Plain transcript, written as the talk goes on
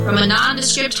From a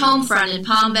nondescript home front in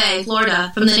Palm Bay,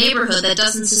 Florida, from the neighborhood that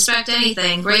doesn't suspect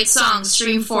anything, great songs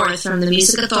stream forth from the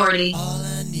Music Authority. All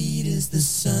I need is the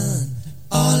sun.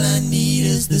 All I need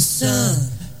is the sun.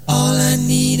 All I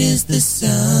need is the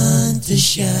sun to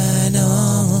shine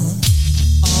on.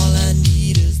 All I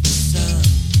need is the sun.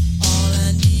 All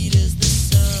I need is the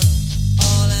sun.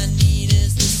 All I need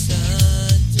is the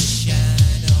sun to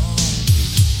shine on me.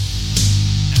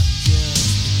 I'm just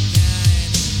the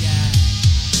kind of guy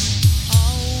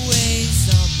always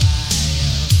on my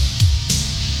own.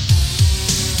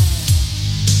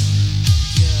 I'm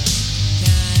just the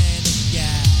kind of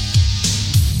guy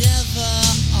never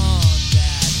on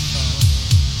that phone.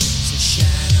 So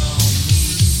shine on me,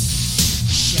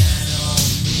 shine on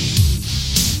me,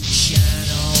 shine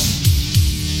on me.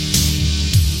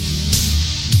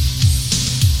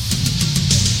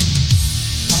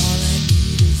 All I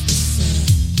need is the sun.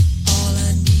 All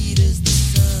I need is the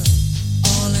sun.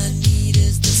 All I need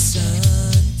is the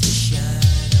sun to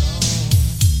shine on.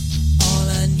 All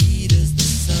I need is the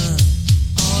sun.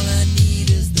 All I need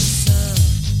is the sun.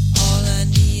 All I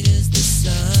need is the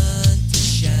sun to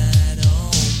shine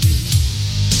on me.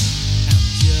 I'm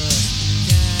just the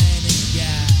kind of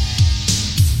guy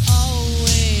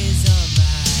always on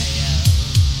my own.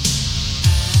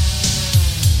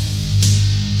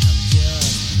 I'm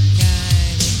just the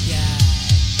kind of guy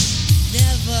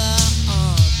never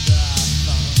on the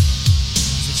phone.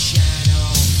 So shine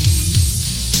on me,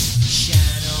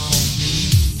 shine on me,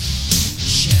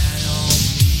 shine on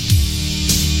me.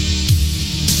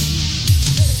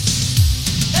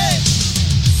 Hey!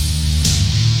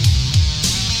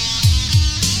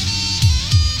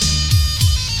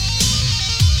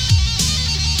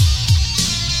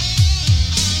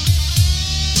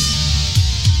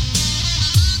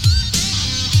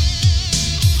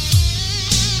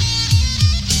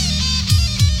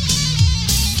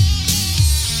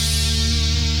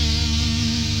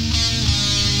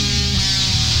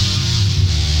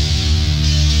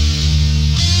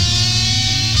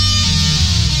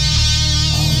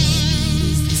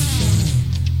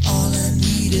 All I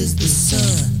need is the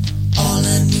sun. All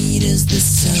I need is the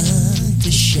sun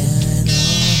to shine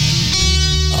on.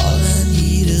 All I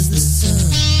need is the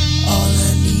sun. All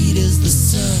I need is the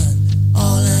sun.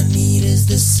 All I need is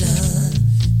the sun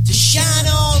to shine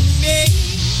on me.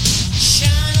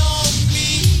 Shine on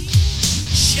me.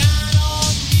 Shine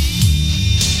on me.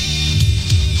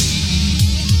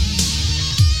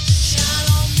 Shine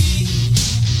on me.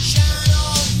 Shine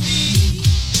on me.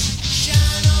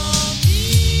 Shine on me.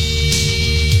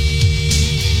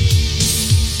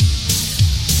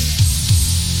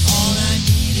 All I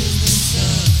need is the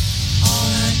sun. All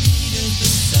I need is the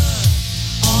sun.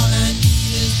 All I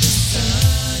need is the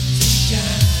sun to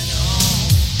shine on.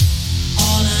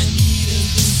 All I need is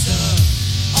the sun.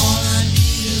 All I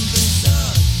need is the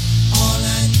sun. All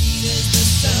I need is the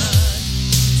sun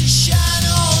to shine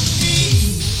on me.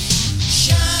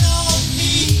 Shine on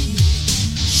me.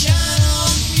 Shine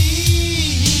on me.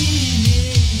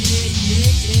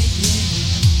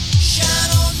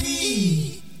 Shine on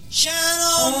me. Shine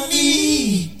on me.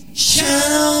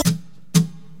 Shine on.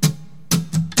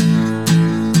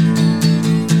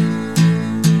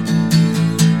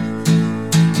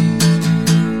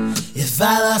 If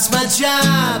I lost my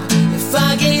job, if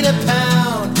I gained a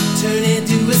pound, turn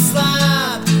into a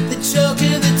slob, the joke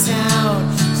of the town.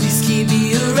 Please keep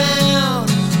me around,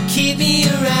 keep me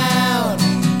around,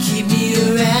 keep me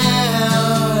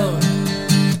around.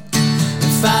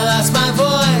 If I lost my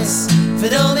voice, if I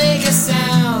don't make a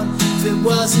sound, if it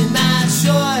wasn't my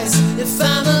choice, if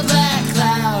I'm a black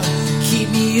cloud, keep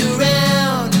me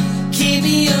around, keep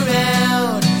me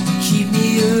around, keep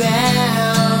me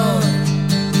around.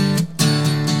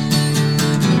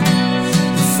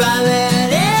 If I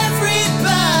let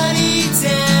everybody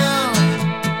down,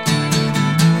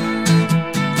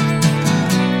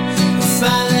 if I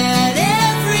let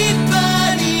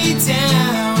everybody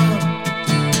down,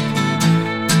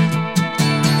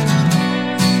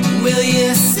 will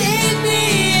you save me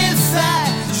if I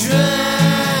drown?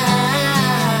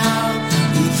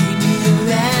 You keep me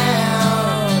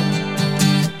around,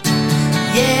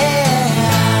 yeah.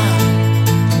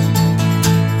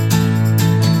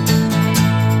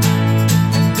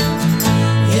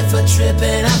 If I trip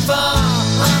and I fall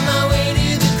on my way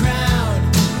to the ground,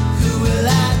 who will I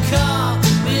call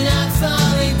when I'm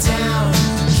falling down?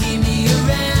 Keep me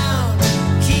around,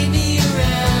 keep me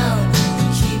around,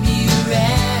 keep me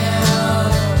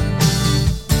around.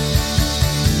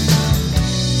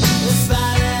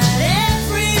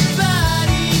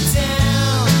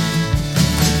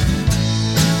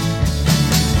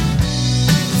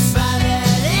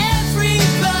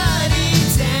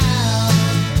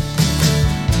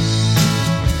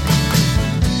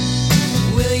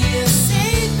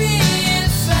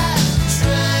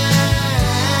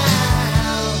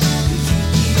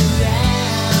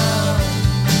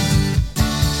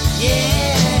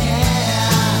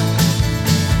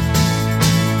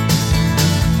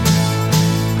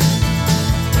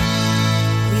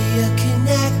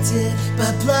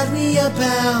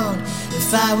 bound.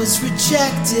 If I was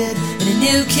rejected and a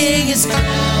new king is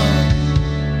crowned,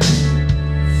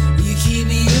 you keep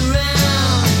me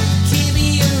around, keep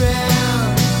me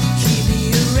around, keep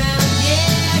me around,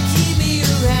 yeah, keep me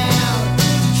around,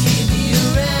 keep me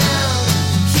around,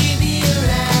 keep me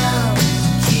around,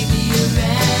 keep me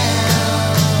around,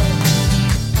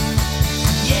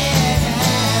 yeah.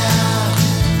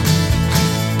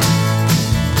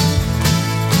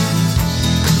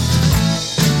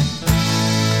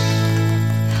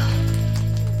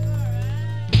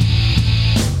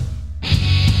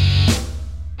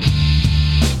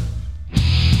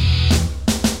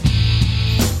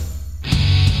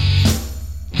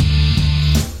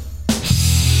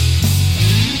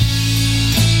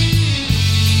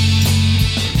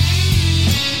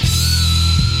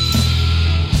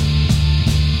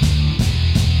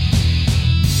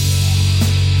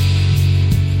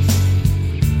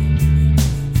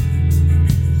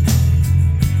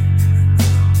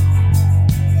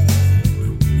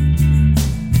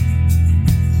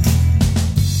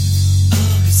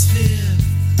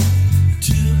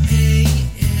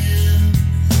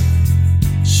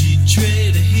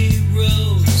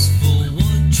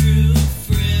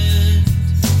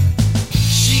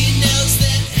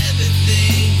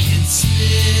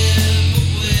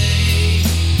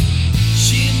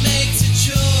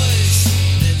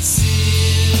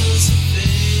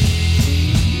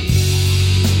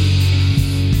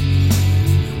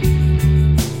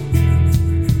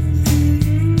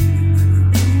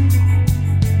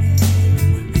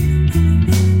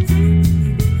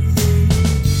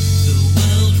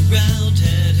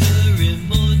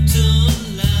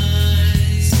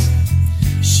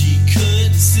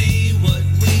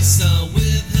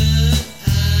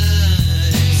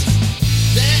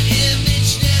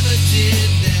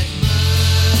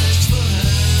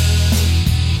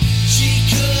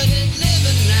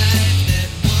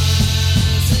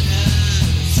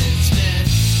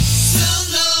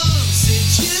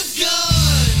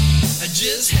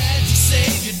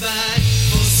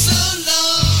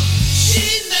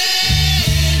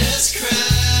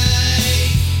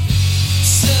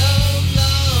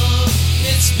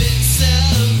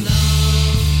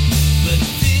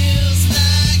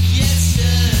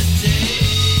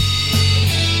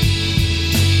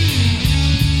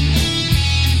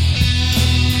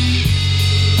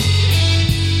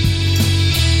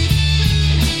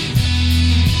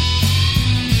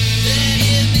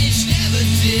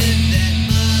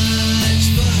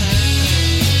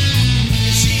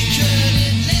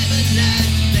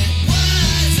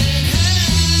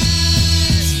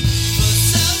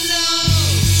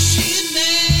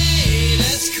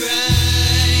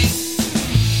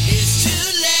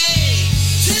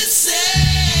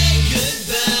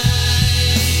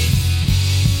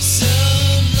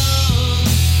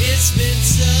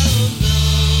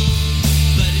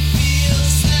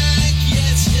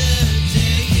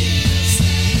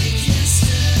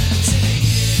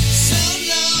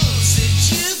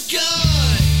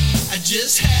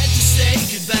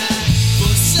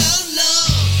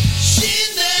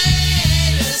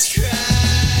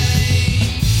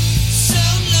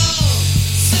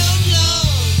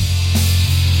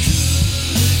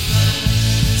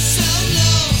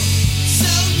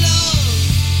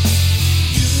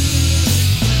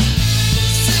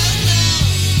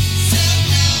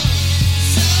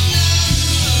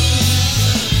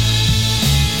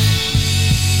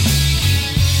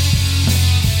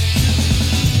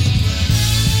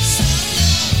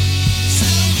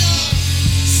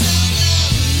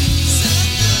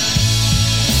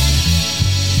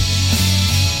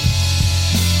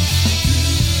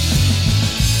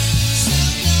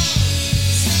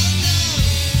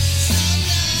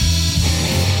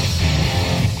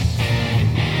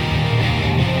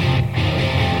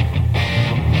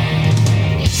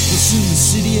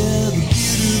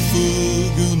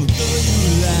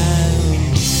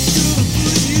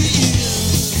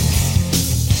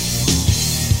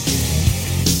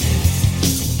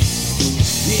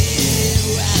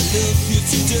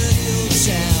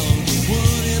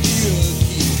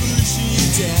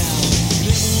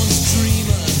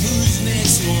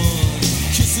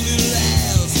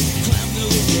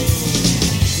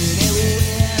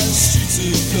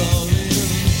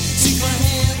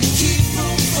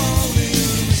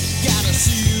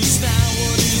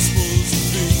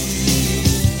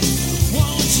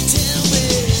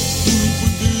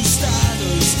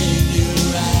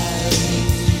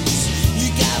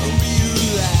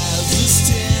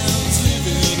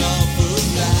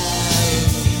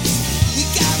 You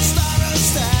gotta stop.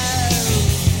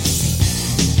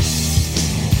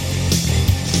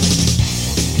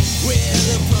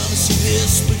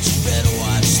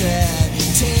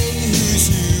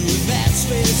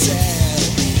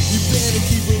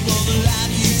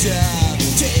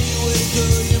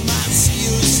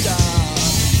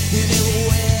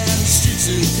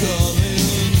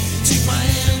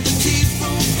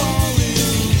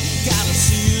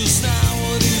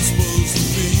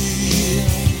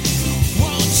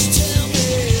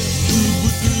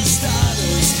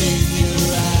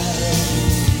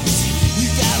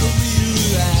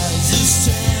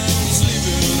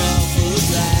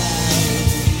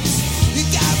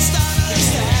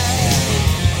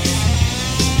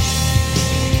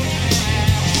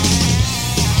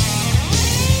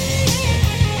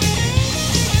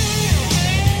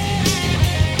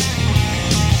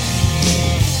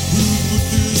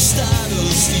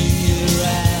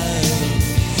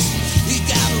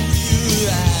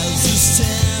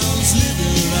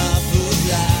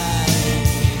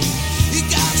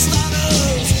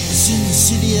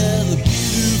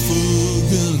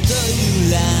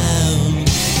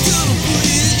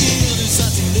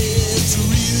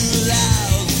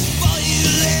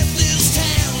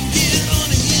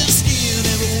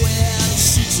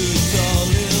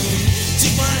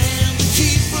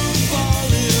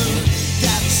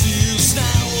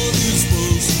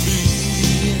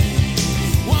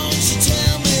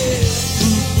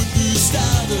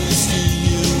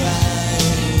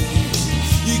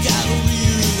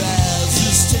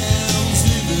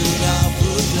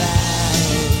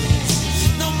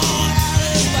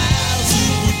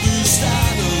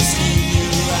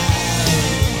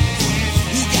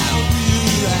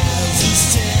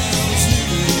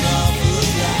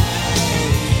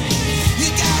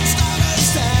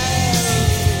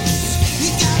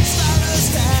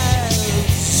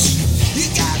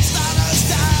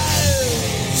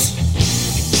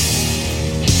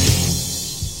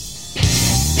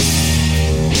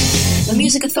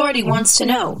 Music Authority wants to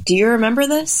know, do you remember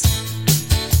this?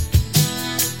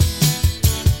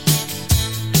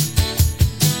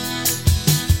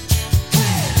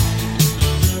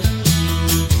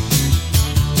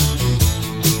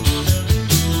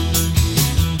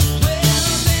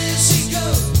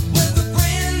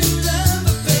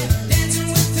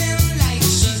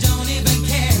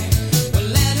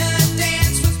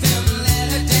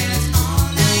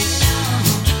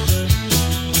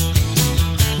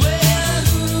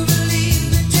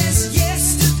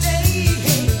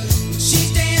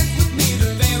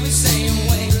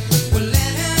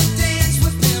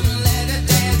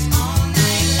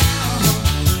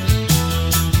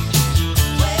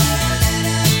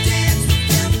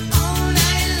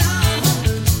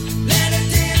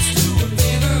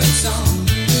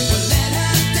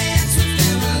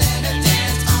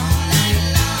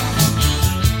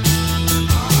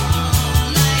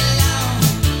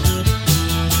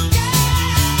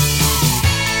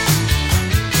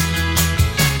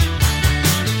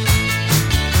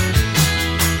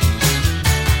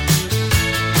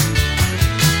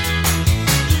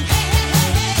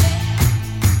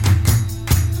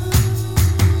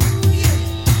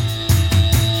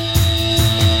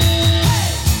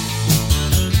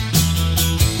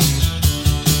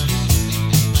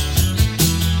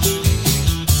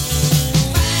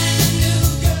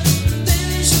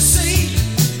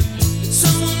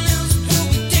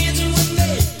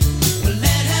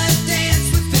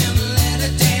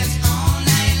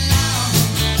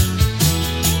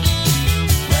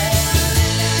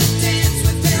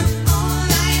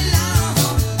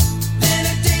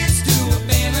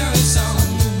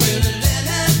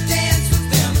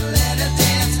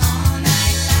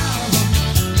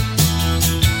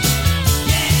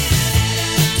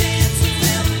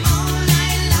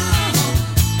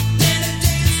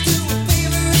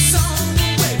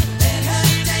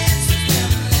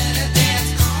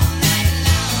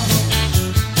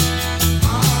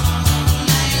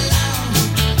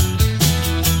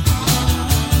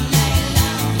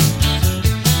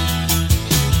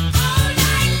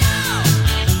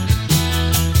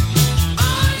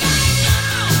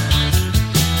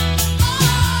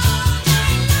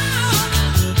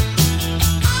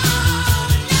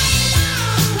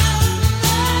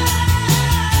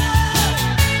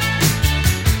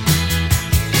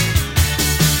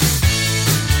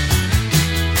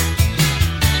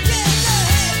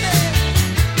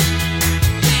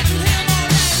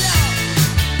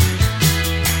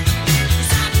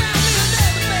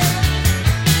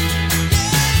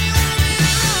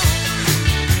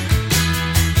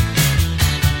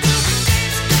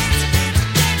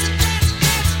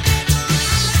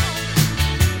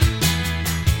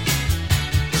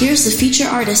 Here's the feature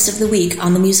artist of the week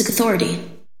on the Music Authority.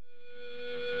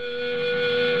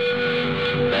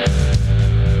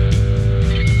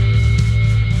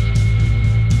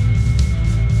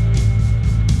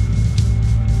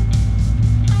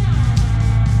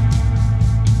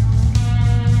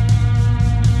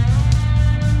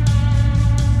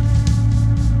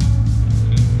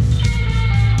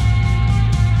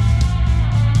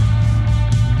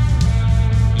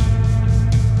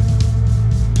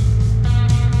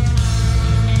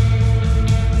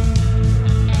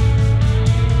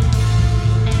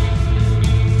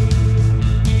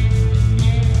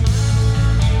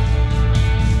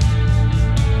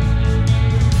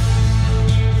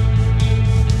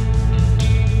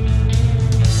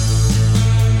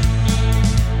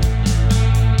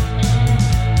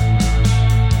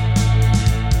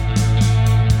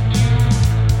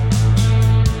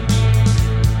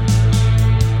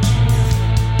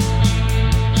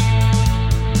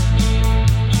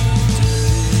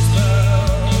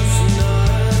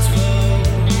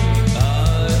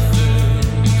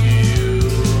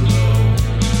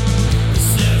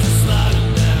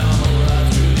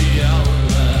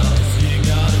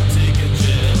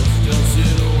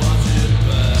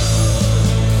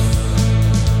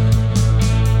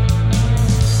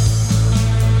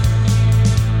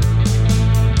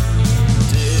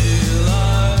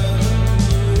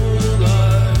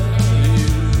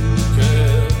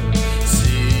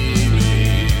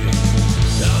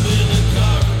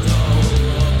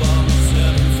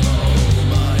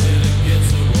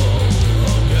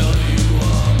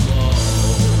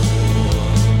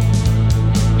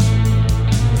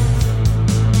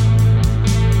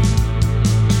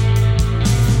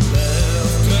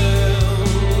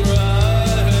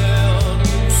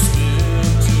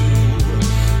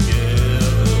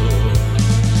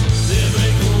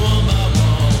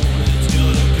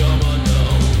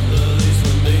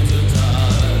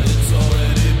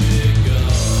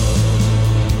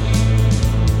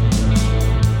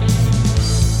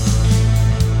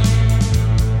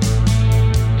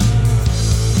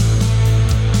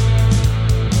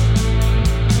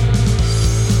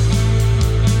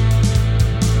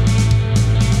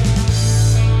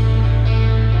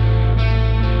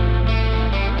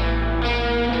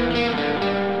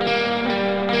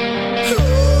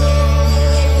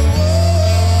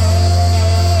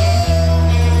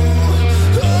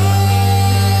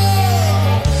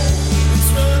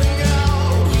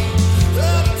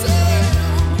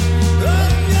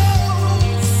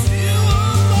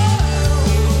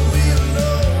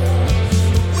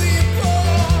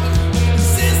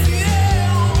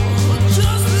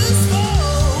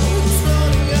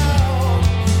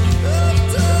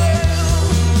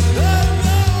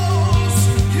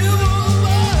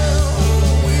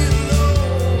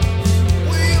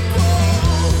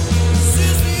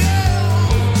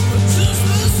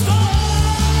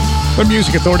 The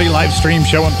Music Authority live stream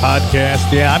show and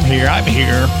podcast. Yeah, I'm here. I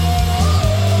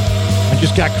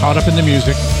just got caught up in the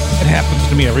music. It happens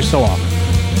to me every so often.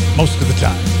 Most of the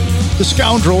time. The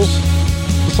Scoundrels.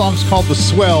 The song's called The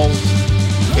Swells.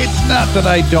 It's not that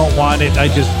I don't want it. I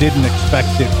just didn't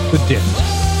expect it. The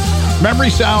disc.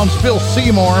 Memory Sounds, Phil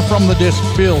Seymour from the disc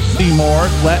Phil Seymour,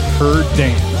 Let Her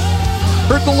Dance.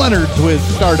 Heard the Leonards with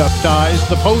Stardust Eyes.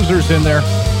 The Posers in there.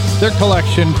 Their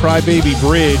collection, Crybaby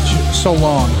Bridge, So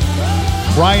Long.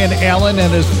 Ryan Allen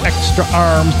and his Extra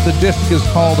Arms. The disc is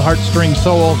called Heartstring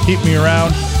Soul, Keep Me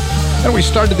Around. And we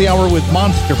started the hour with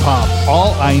Monster Pop,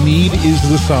 All I Need Is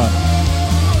the Sun.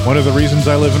 One of the reasons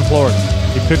I live in Florida.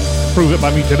 You couldn't prove it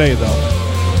by me today,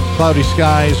 though. Cloudy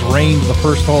skies, rained the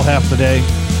first whole half of the day.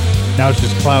 Now it's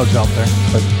just clouds out there.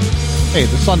 But hey,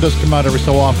 the sun does come out every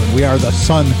so often. We are the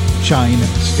Sunshine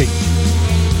State.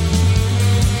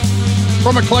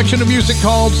 From a collection of music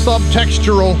called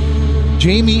Subtextural,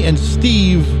 Jamie and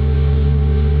Steve.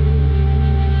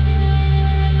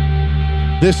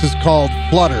 This is called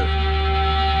Flutter.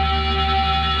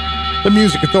 The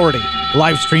Music Authority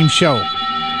live stream show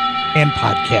and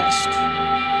podcast.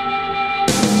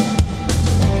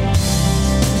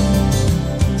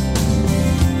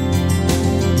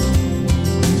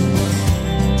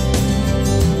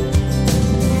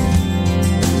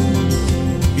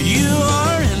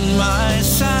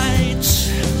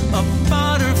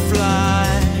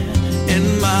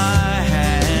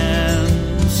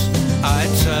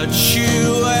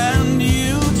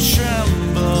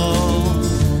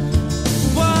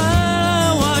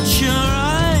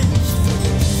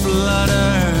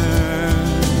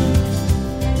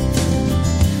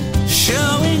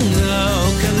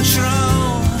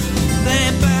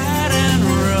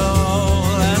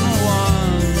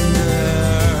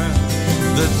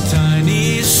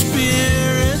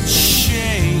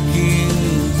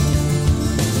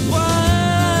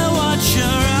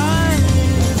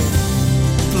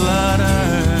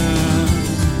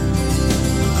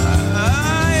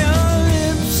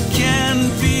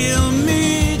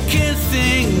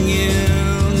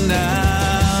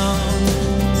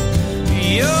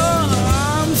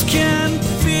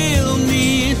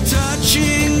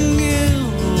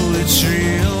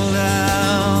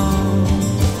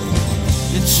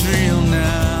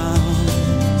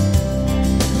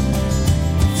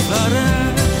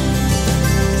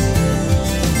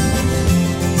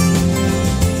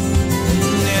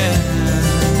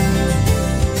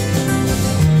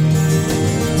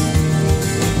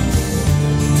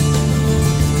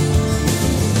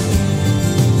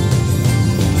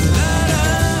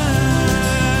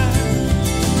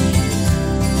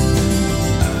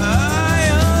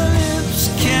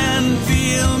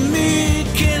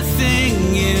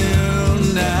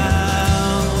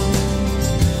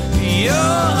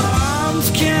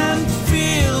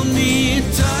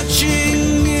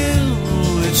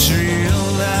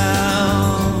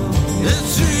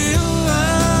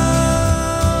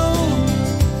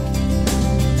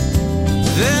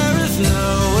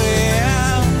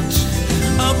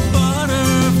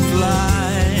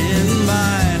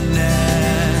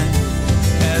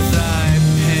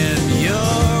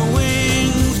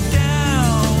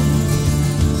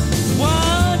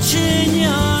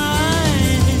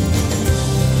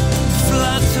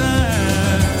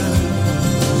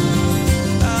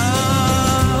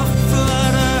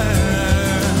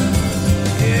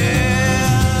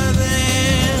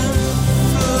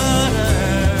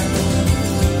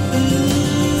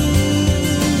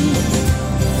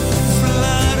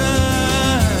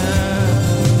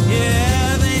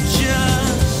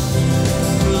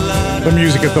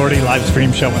 Music Authority live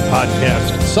stream show and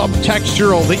podcast.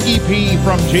 Subtextural, the EP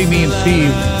from Jamie and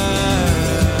Steve.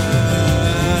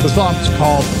 The song's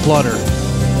called Flutter.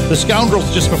 The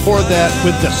Scoundrels just before that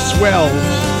with The Swells.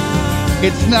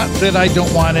 It's not that I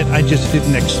don't want it, I just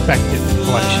didn't expect it.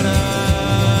 Collection.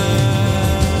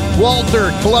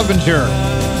 Walter Clevenger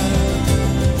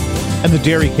and the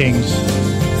Dairy Kings.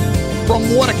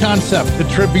 From What a Concept, the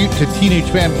tribute to Teenage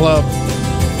Fan Club.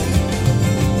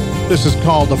 This is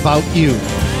called About You.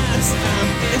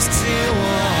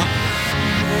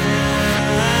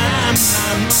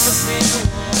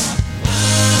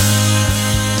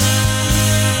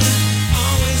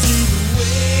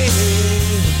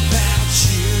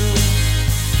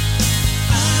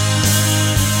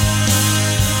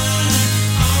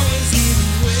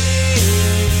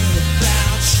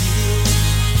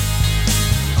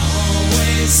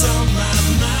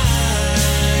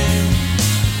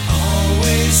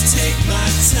 Take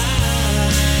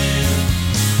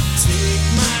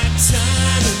my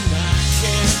time and I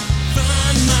can't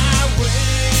find my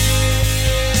way.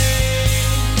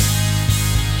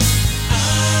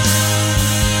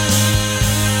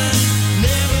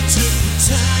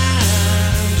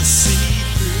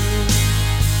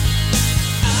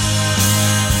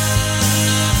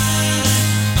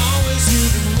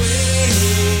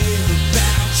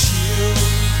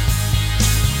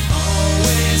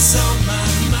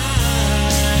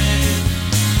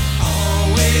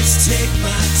 take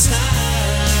my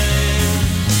time.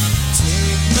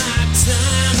 Take my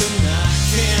time and I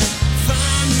can't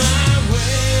find my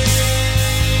way.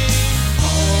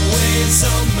 Always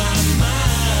on my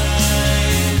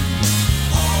mind.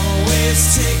 Always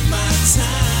take my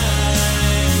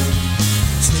time.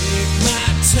 Take my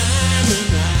time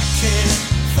and I can't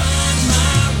find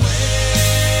my way.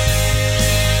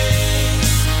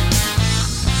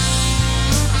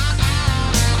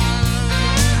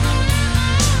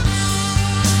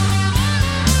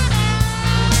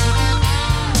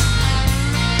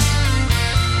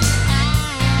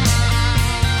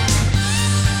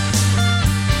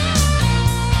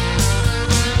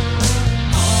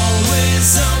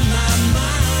 Always on my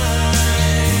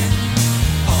mind.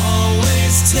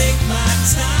 Always take my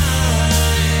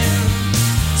time.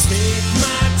 Take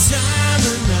my time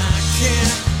and I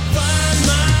can't find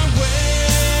my way.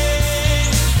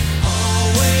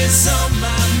 Always on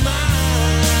my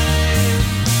mind.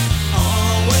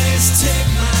 Always take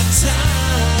my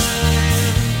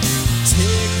time.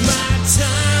 Take my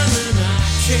time and I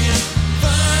can't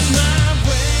find my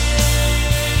way.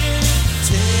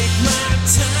 Take my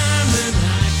time and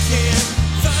I can't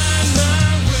find my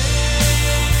way.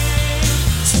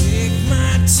 Take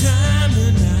my time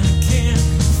and I can't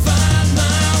find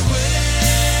my way.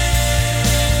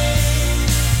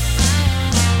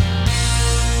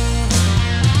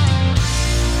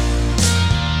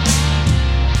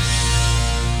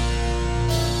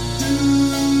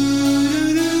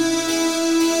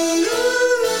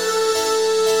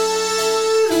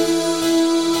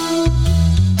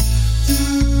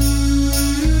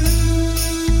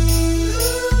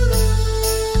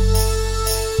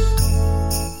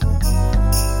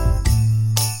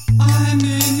 I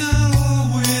may not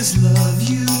always love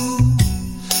you,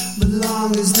 but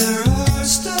long as there are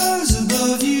stars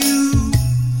above you,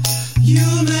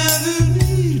 you'll never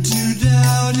need to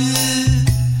doubt it.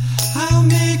 I'll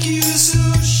make you so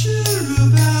sure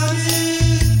about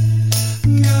it.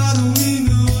 God only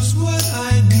knows what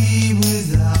I'd be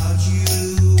without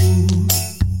you.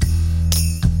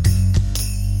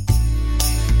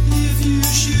 If you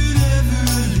should ever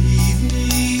leave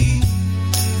me,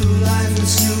 though life would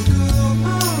still go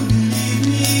on, believe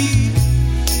me,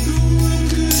 the world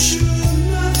could show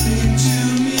nothing to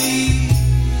me.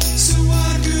 So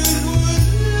what good would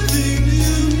living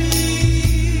do me?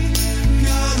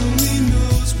 God only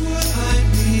knows what I'd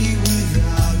be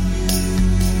without you.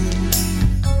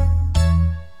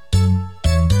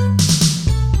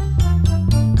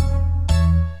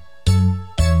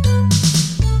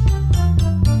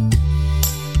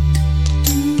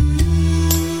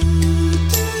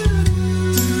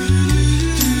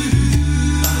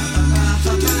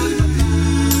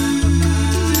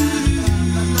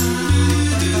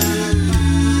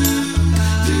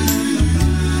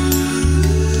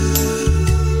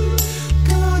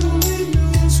 God only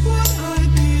knows what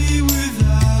I'd be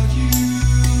without you.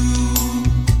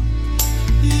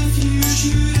 If you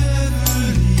should ever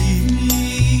leave me,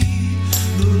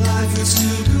 though life would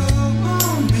still go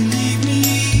on, believe me,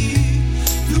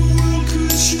 the world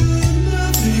could show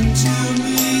nothing to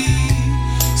me.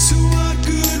 So what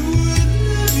good would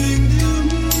living do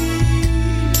me?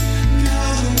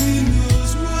 God only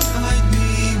knows what I'd be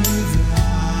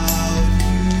without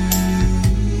you.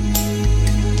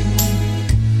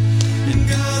 And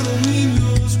God only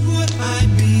knows what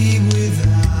I'd be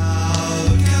without.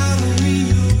 God only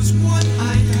knows what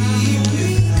I'd be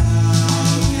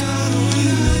without. God only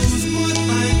knows what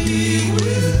I'd be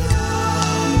without.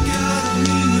 God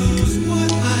only knows what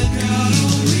I'd be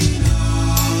without.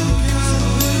 God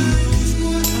only knows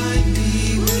what I'd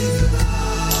be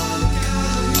without. God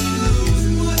only knows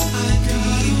what I'd be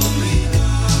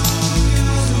without.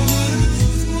 God only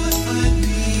knows what I'd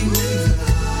be without.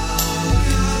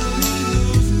 God only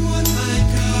knows what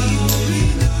I'd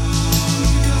be without. God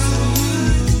only knows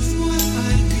what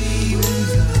I'd be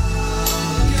without.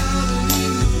 God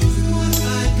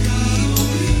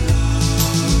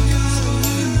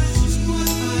only knows what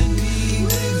I'd be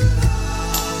without.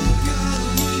 God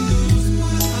only knows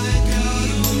what I'd be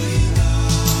without.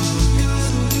 God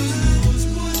only knows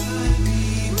what I'd be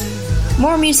without.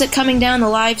 More music coming down the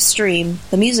live stream.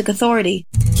 The Music Authority.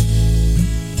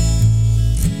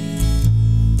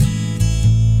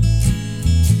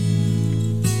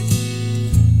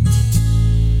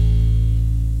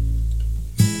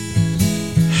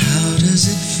 How does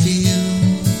it feel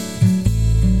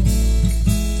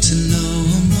to know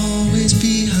I'm always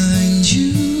behind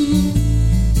you?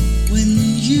 When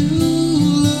you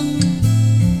look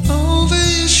over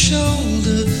your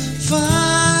shoulder,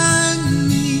 find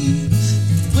me.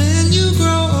 When you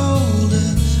grow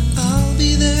older, I'll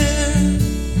be there.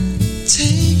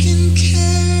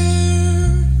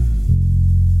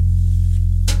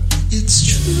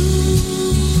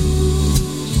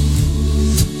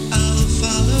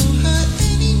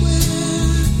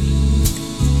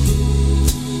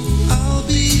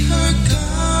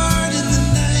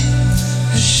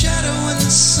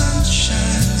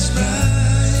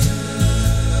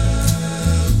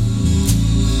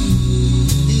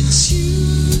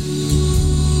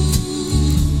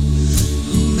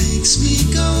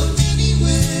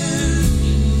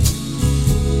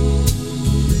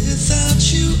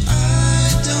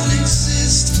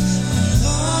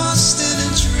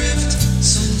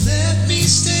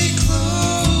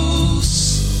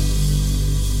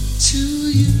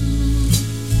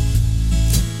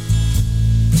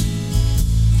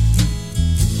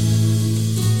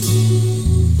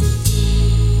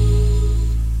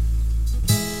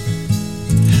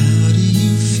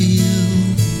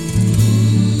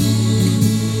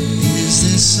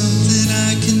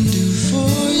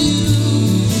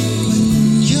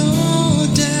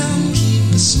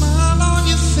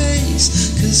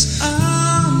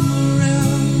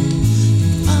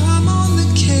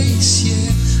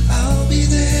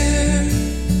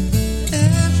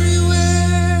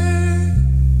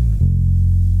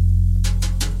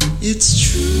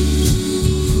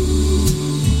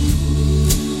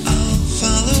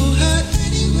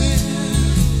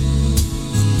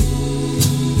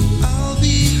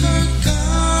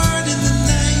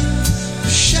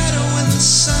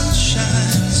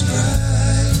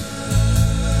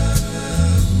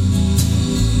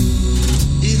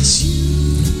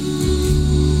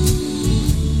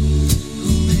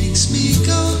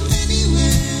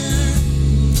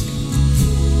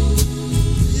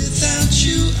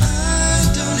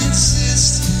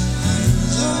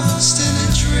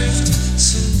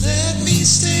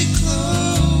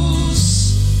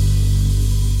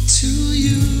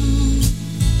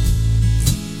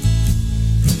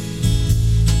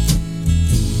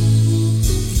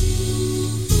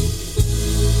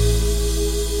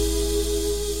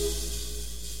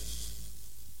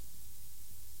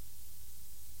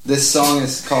 This song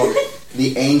is called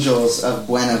The Angels of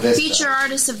Buena Vista. Feature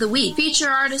Artist of the Week. Feature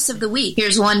Artist of the Week.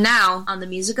 Here's one now on the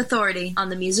Music Authority. On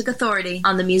the Music Authority.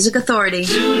 On the Music Authority.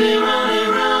 Doody run,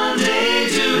 run, hey,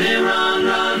 doody run,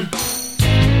 run.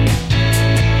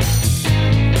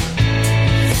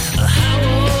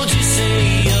 How old you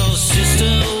say your sister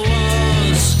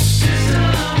was?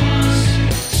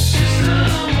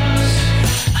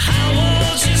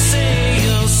 How old you say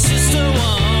your sister was?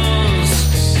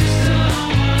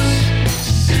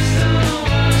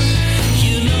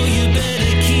 You know you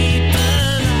better keep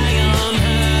an eye on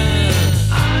her.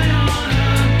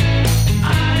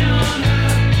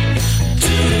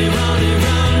 Doody run,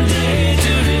 run, day,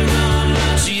 doody run,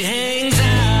 run. She hangs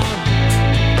out.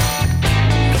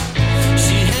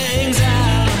 She hangs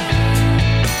out.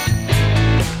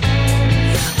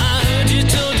 I heard you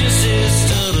told your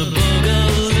sister to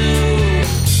boogaloo.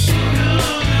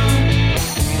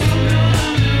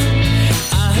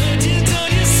 I heard you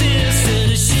told your sister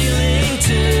to shilling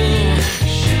too.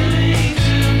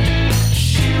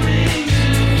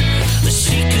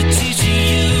 She could teach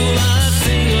you a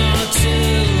thing or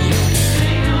two.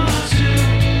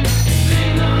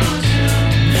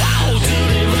 Wow,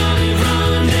 doody run,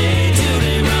 run, day,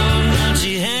 doody run, run.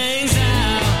 She hangs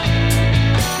out.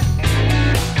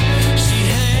 She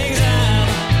hangs out.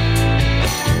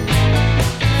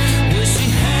 Well, she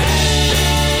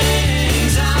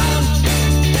hangs out.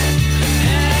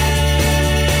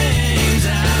 Hangs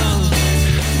out.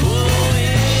 Oh,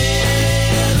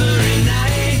 every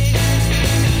night.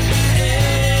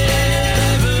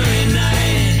 Every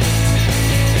night.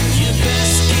 You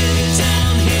best get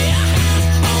down here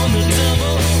on the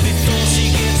double before she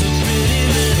gets a pretty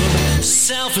little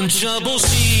self in trouble.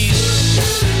 She's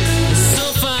so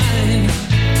fine.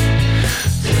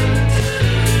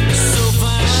 So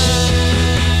fine.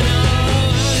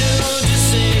 How old you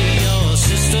say your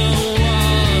sister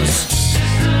was?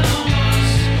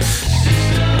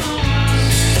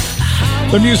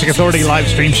 The Music Authority live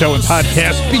stream show and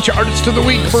podcast. Feature Artist of the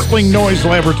Week, Bertling Noise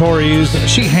Laboratories.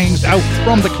 She hangs out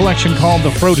from the collection called The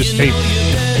Frodis Tape,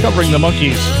 covering the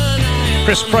Monkees.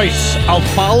 Chris Price, I'll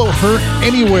Follow Her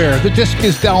Anywhere. The disc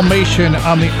is Dalmatian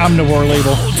on the Omnivore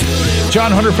label.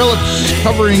 John Hunter Phillips,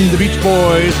 covering the Beach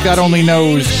Boys, God Only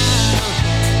Knows.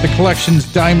 The collection's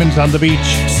Diamonds on the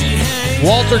Beach.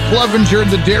 Walter Clevenger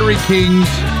and the Dairy Kings,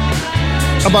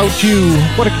 About You.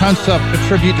 What a concept, a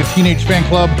tribute to Teenage Fan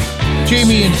Club.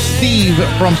 Jamie and Steve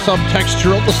from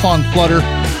Subtextual, the song Flutter.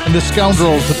 And the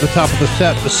Scoundrels at the top of the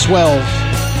set, the Swells.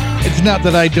 It's not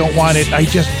that I don't want it, I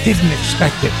just didn't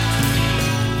expect it.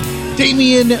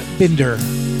 Damien Binder.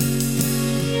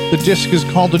 The disc is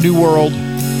called A New World.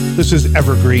 This is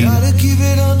Evergreen. Gotta keep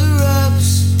it under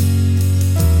wraps.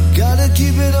 Gotta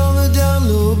keep it on the down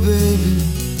low, baby.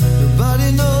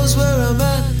 Nobody knows where I'm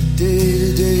at day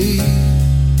to day.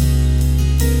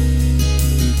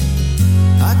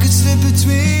 I could slip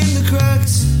between the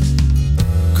cracks.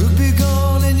 Could be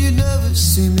gone and you'd never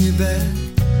see me back.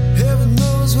 Heaven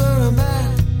knows where I'm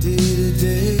at day to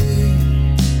day.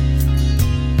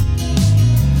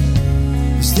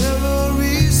 Is there a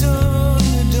reason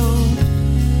you don't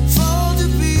fall to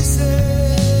pieces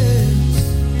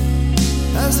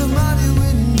as the mighty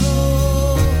wind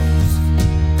blows?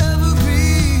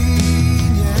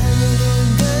 Evergreen, you're hanging in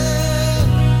there.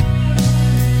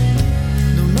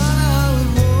 No matter how it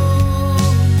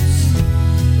was,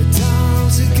 at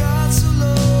times it got so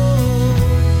low.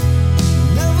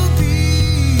 Never be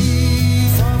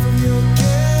far from your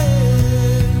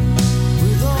care.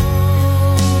 With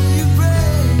all you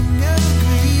bring,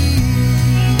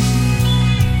 evergreen.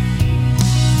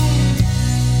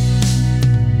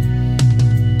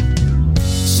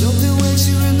 Something wakes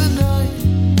you in the night,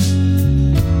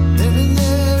 then and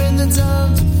there in the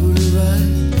time to put it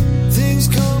right. Things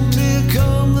come clear,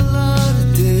 come the light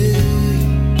of day.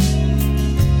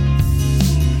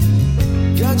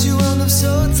 Got you wound up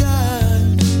so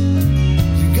tight.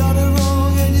 You got it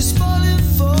wrong and you're spoiling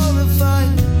for a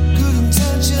fight. Good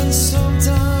intentions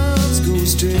sometimes go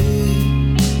astray.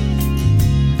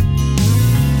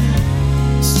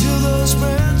 Still those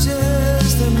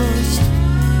branches that must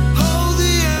hold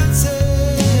the answer.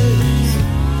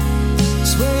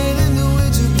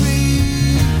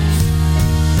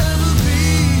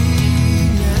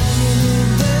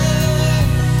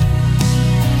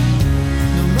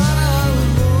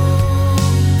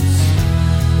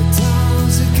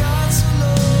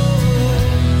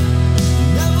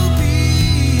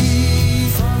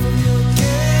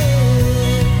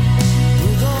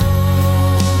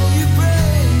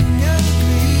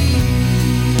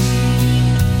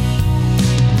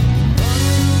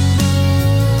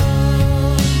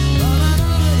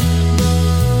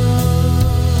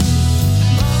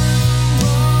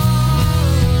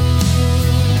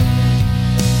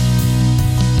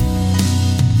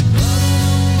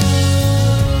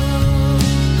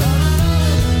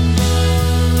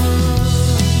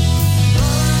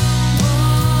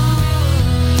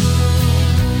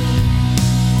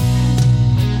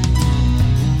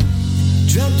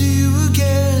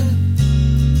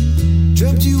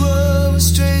 dreamt you were a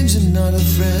stranger, not a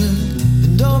friend,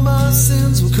 and all my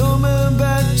sins were coming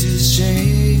back to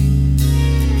shame.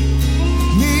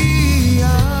 Me,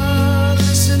 I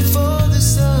listened for the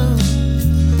sound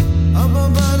of my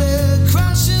body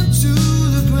crashing to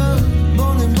the ground.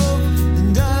 Morning woke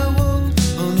and I woke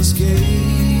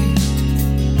unscathed.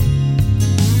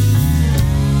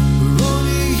 We're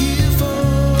only here for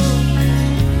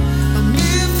a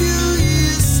mere few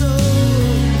years, so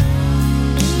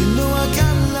you know I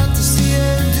got a lot to see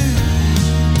and do.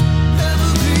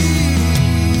 Evergreen,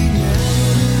 yeah,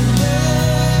 yeah.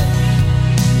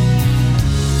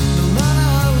 No matter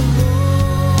how it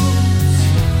goes,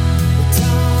 the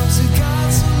times it got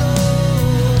so low.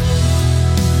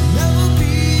 Never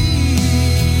be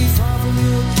far from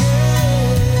your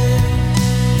care.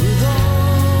 With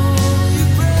all you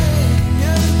bring,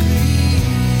 evergreen.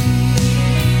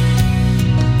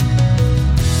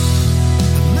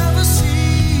 I've never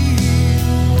seen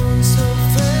one so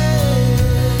fair.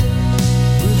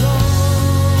 With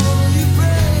all you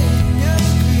bring,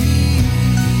 evergreen.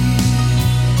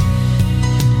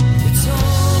 It's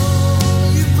all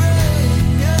you bring,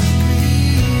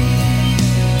 evergreen.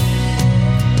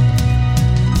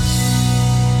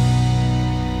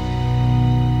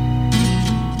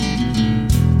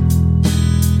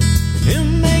 It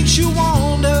makes you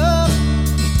wonder,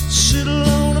 sit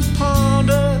alone and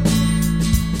ponder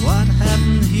what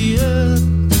happened here.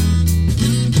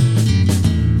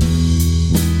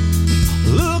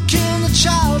 Look in the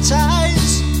child's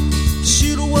eyes,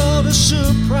 see the world a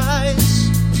surprise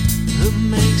that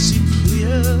makes it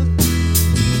clear.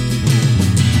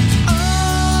 Oh,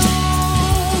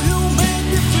 you make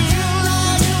me feel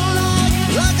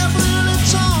like I'm really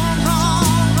torn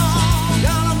wrong.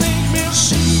 Gotta make me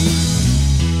see.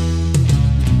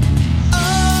 Oh,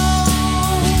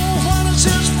 what is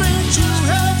this thing you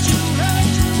had?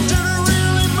 Did it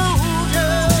really move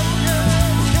you?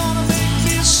 Gotta make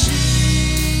me see.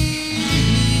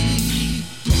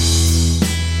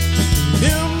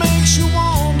 It makes you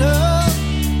wonder,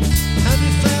 have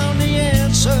you found the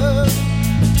answer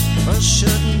for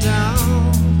shutting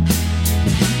down?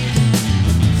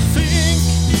 Think,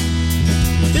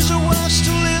 is it worth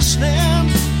still listening?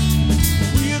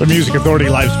 The Music Authority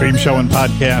live stream show and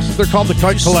podcast. They're called the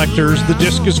Cut Collectors. The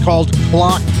disc is called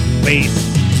Clock Face.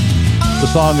 The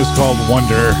song is called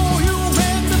Wonder.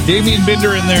 Damien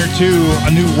Binder in there too.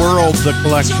 A New World, the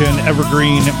collection.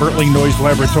 Evergreen, Bertling Noise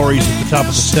Laboratories at the top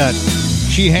of the set.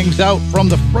 She hangs out from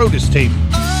the Frodis tape.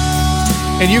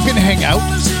 And you can hang out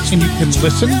and you can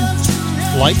listen,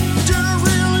 like,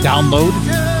 download.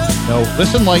 No,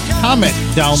 listen, like, comment,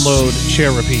 download,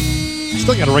 share, repeat.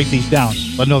 Still got to write these down,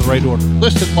 but know the right order.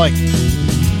 Listen, like,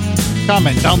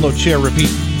 comment, download, share,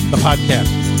 repeat the podcast.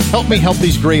 Help me help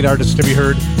these great artists to be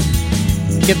heard.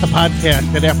 Get the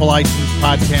podcast at Apple iTunes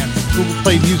Podcast, Google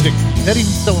Play Music. Is that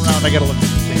even still around? I got to look at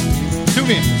this thing.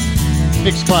 Tune in.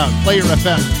 Mixcloud, Player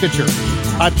FM, Stitcher,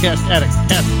 Podcast Addict,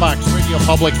 Castbox, Radio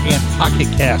Public, and Pocket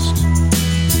Cast.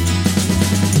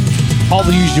 All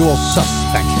the usual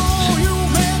suspects.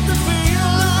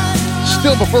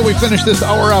 Still, before we finish this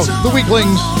hour out, the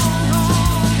Weaklings,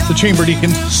 the Chamber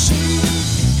Deacons.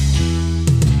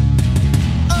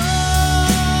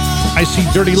 I See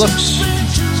Dirty Looks.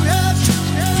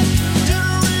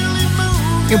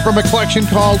 And from a collection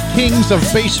called Kings of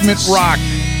Basement Rock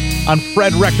on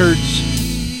Fred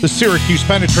Records, the Syracuse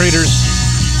Penetrators,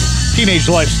 Teenage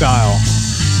Lifestyle.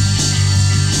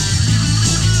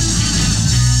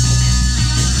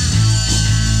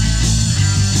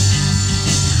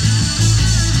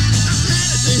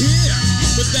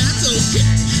 But that's okay.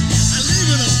 I live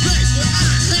in a place where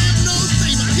I have no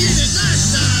say. My teenage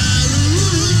lifestyle,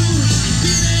 ooh,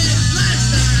 teenage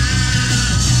lifestyle.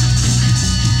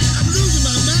 I'm losing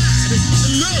my mind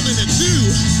and loving it too.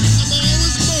 I'm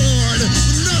always bored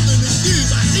with nothing to do.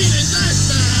 My teenage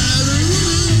lifestyle,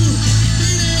 ooh,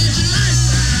 teenage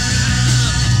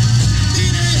lifestyle,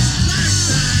 teenage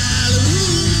lifestyle,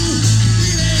 ooh,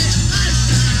 teenage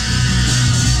lifestyle,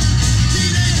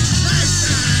 teenage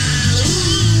lifestyle,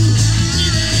 ooh,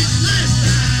 teenage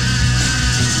lifestyle.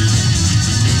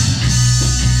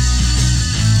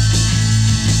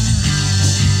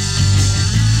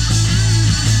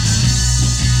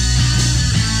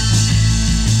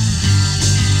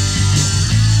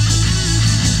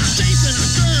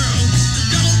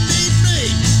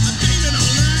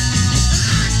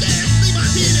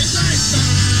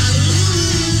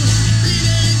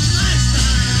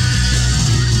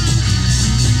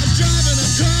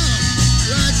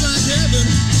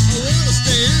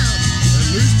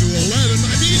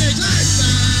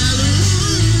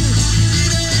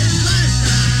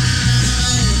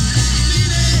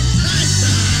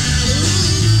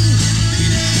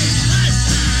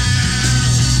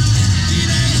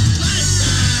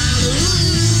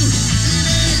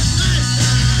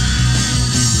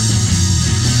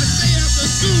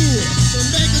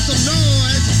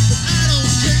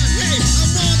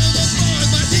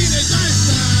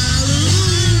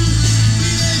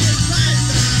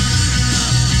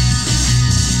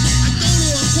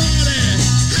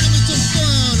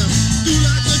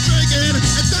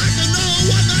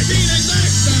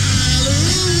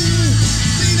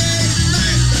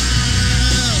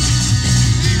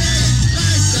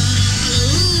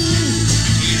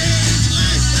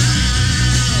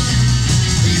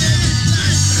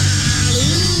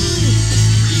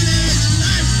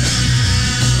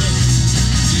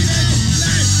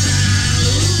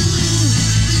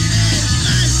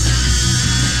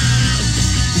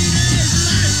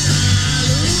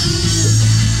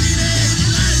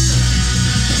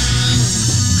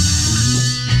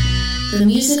 The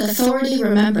Music Authority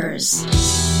remembers.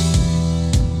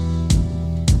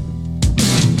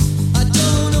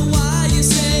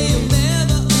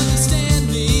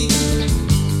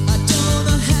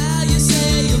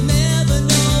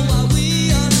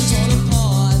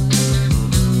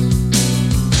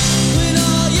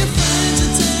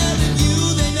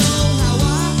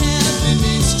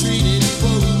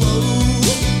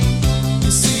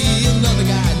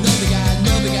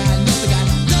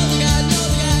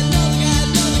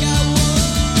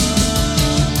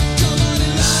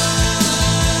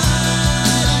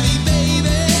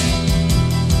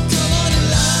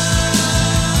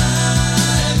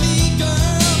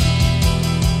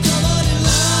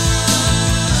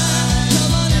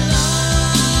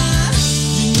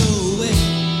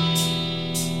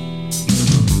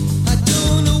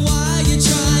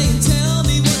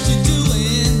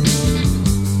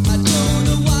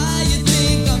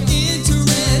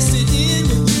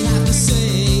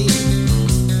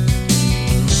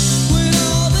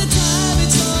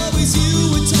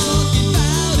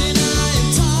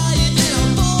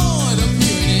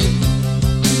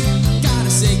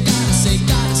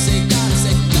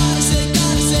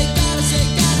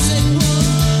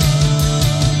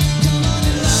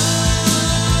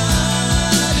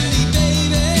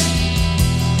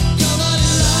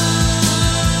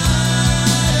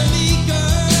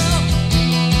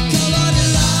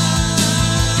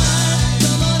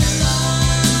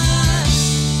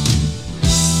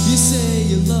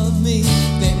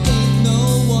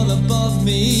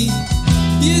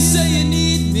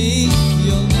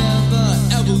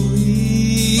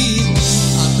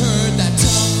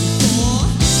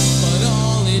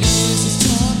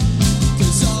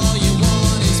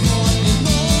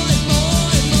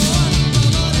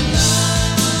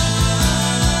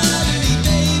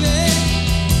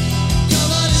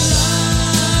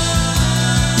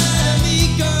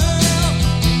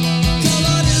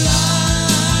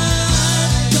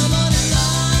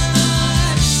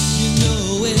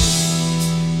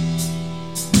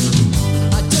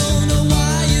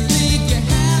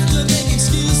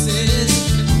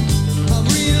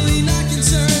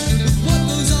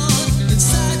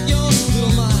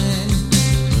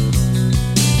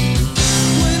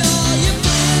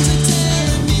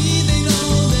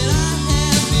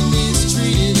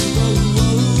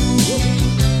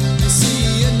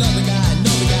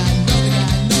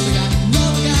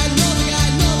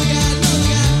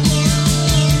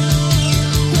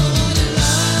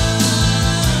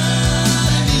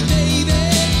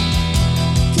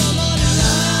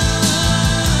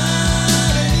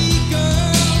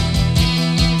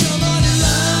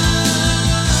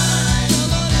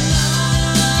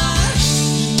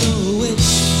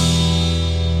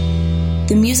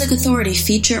 The Music Authority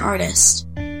feature artist.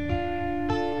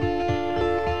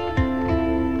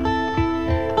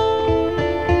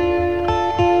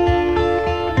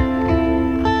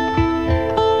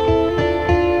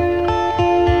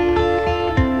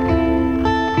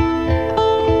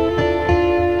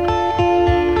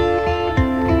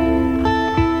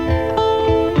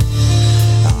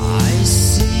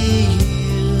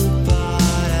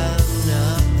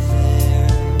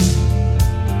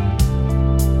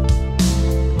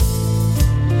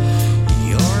 You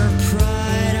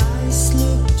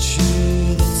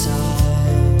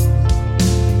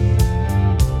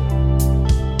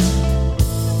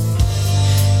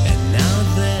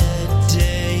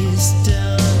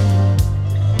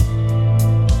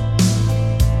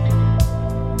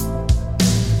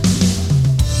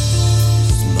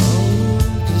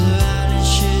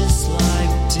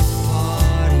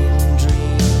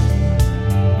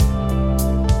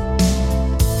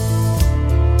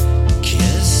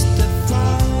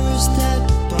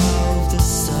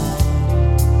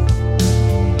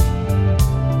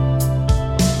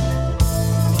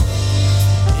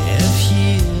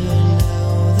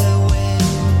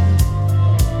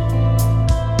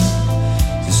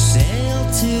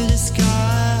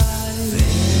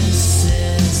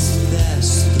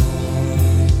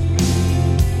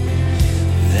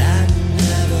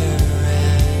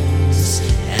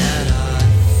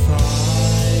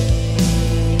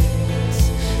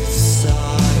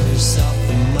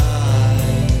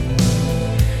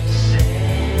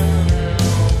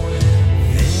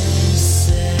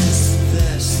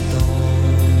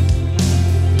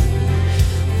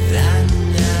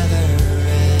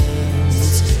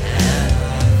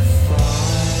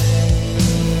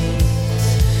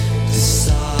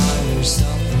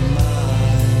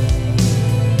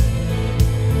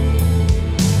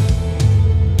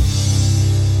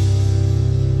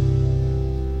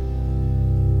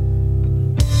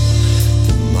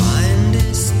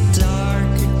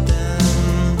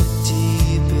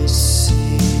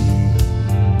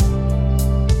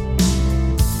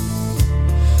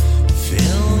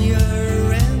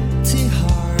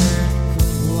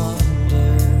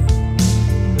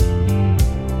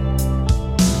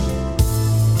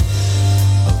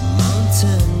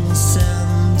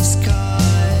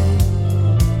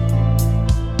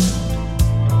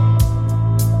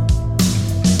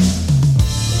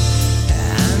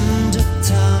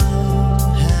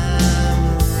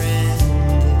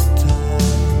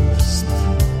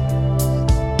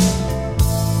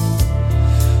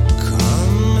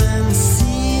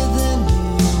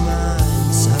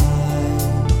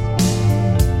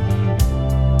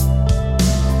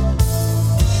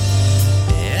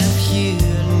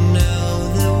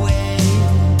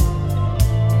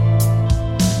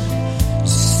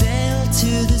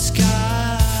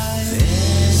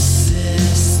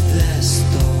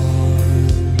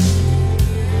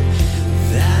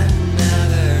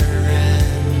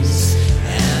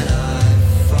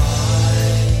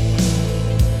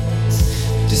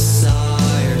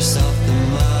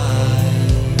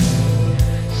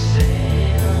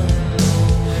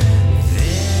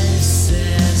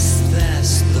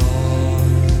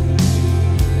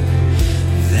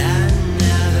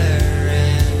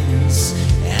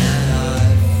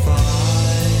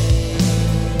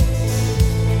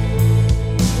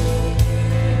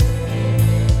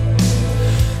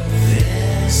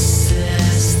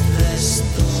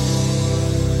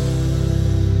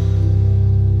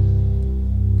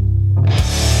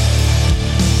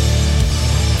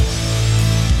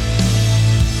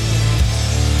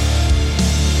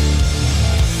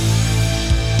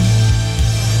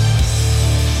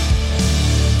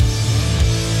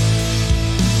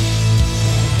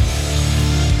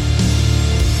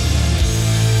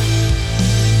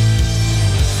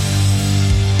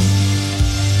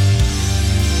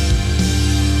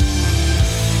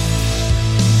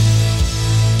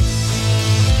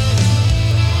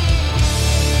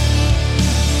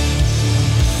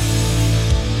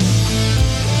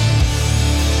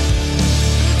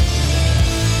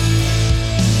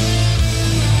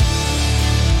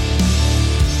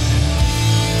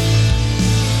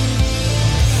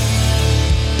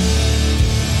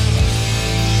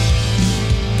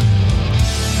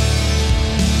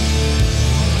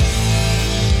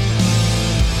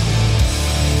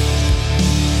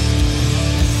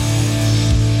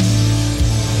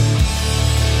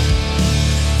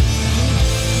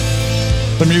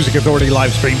the Music Authority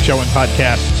live stream show and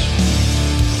podcast.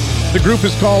 The group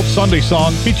is called Sunday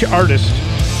Song. Feature artist.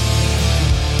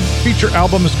 Feature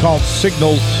album is called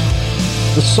Signals.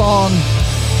 The song,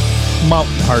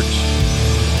 Mountain Heart.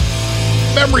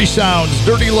 Memory Sounds,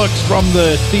 Dirty Looks from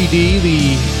the CD,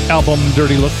 the album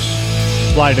Dirty Looks.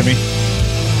 Lie to Me.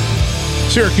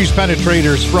 Syracuse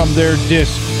Penetrators from their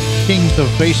disc, Kings of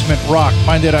Basement Rock.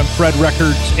 Find it on Fred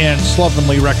Records and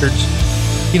Slovenly Records.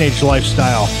 Teenage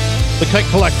Lifestyle. The Kite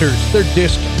Collectors, their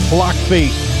disc, Block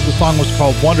Face. The song was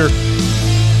called Wonder.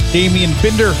 Damien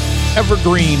Binder,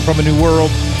 Evergreen from A New World.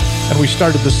 And we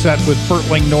started the set with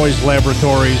Bertling Noise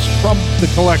Laboratories from the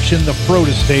collection, The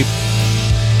Protus Tape,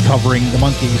 covering the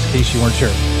Monkees, in case you weren't sure.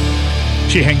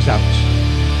 She Hangs Out.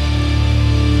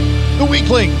 The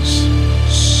Weaklings,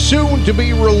 soon to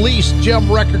be released.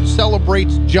 Gem Records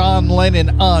celebrates John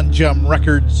Lennon on Gem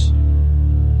Records.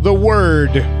 The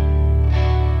Word.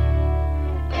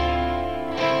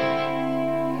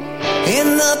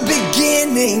 In the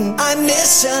beginning, I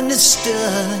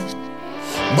misunderstood,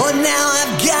 but now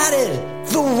I've got it,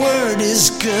 the word is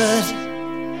good.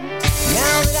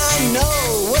 Now that I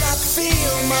know what I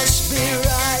feel must be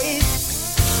right,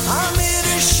 I'm here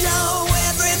to show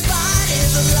everybody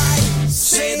the light.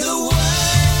 Say the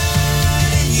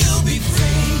word and you'll be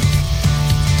free.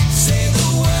 Say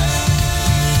the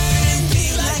word and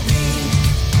be like me.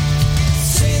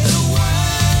 Say the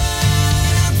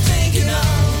word I'm thinking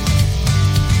of.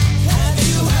 Have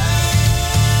you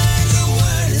heard the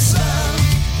word is love?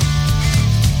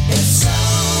 It's so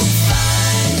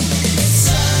fine, it's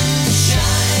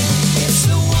sunshine, it's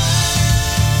the word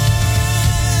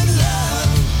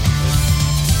love.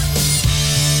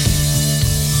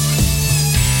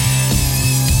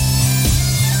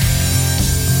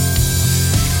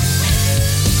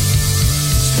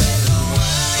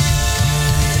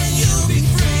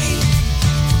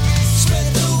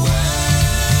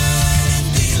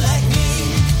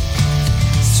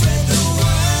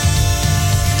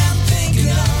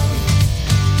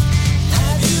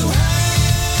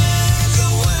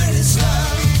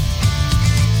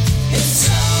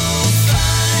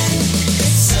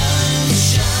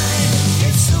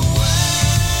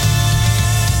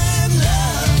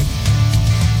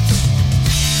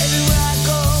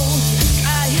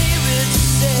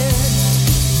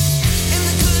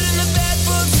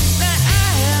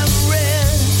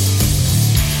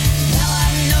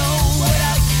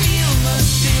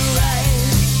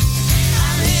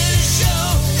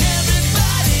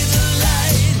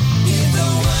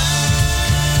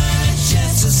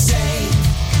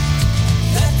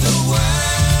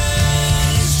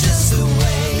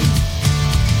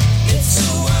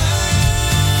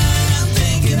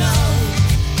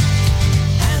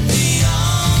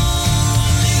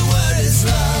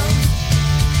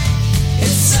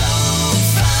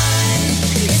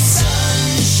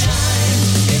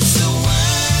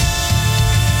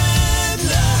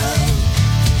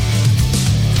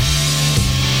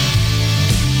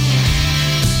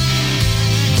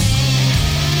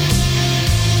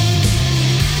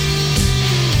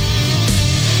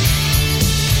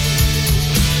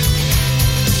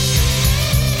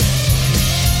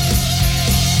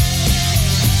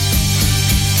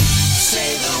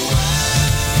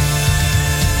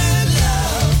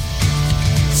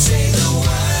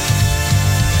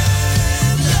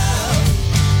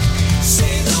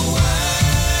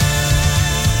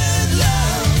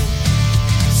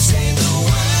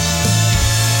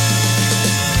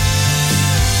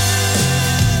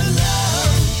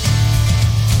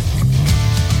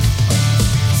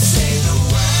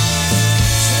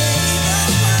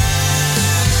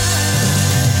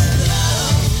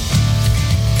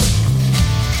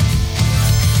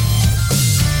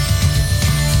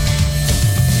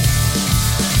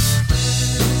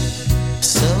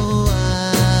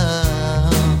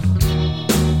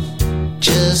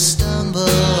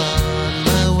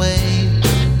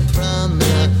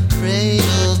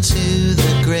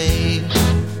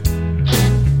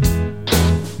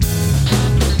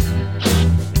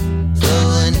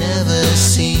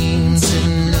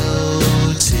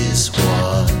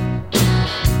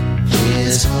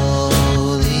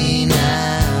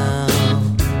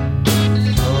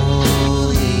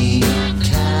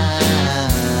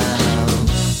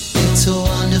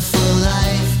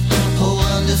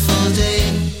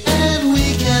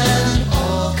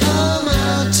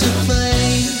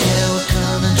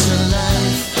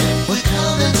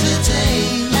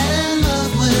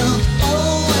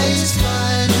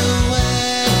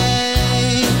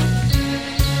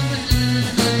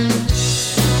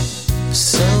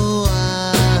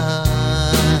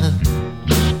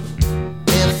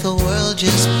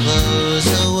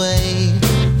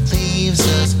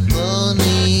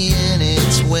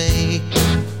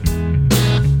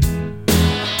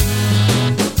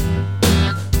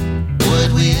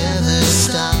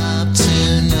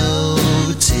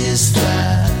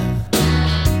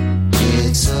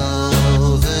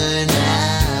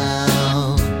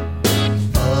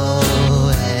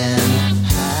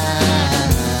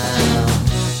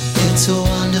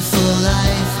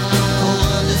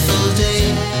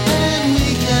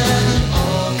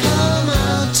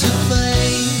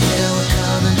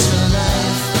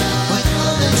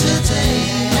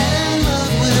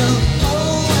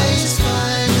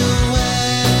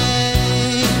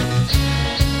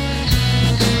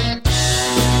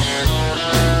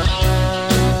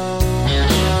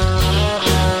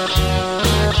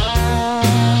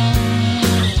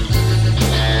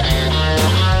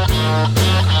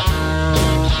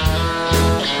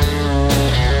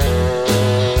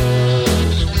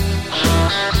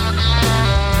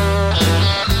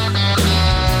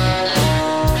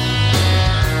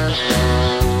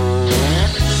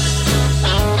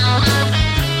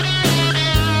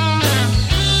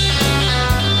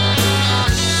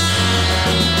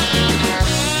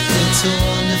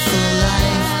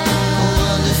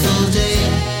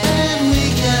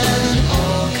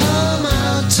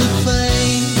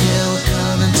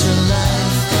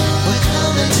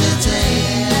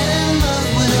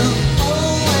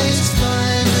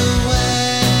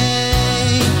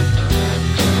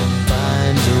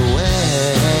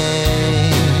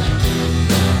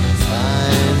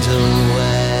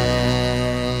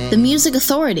 Music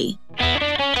Authority,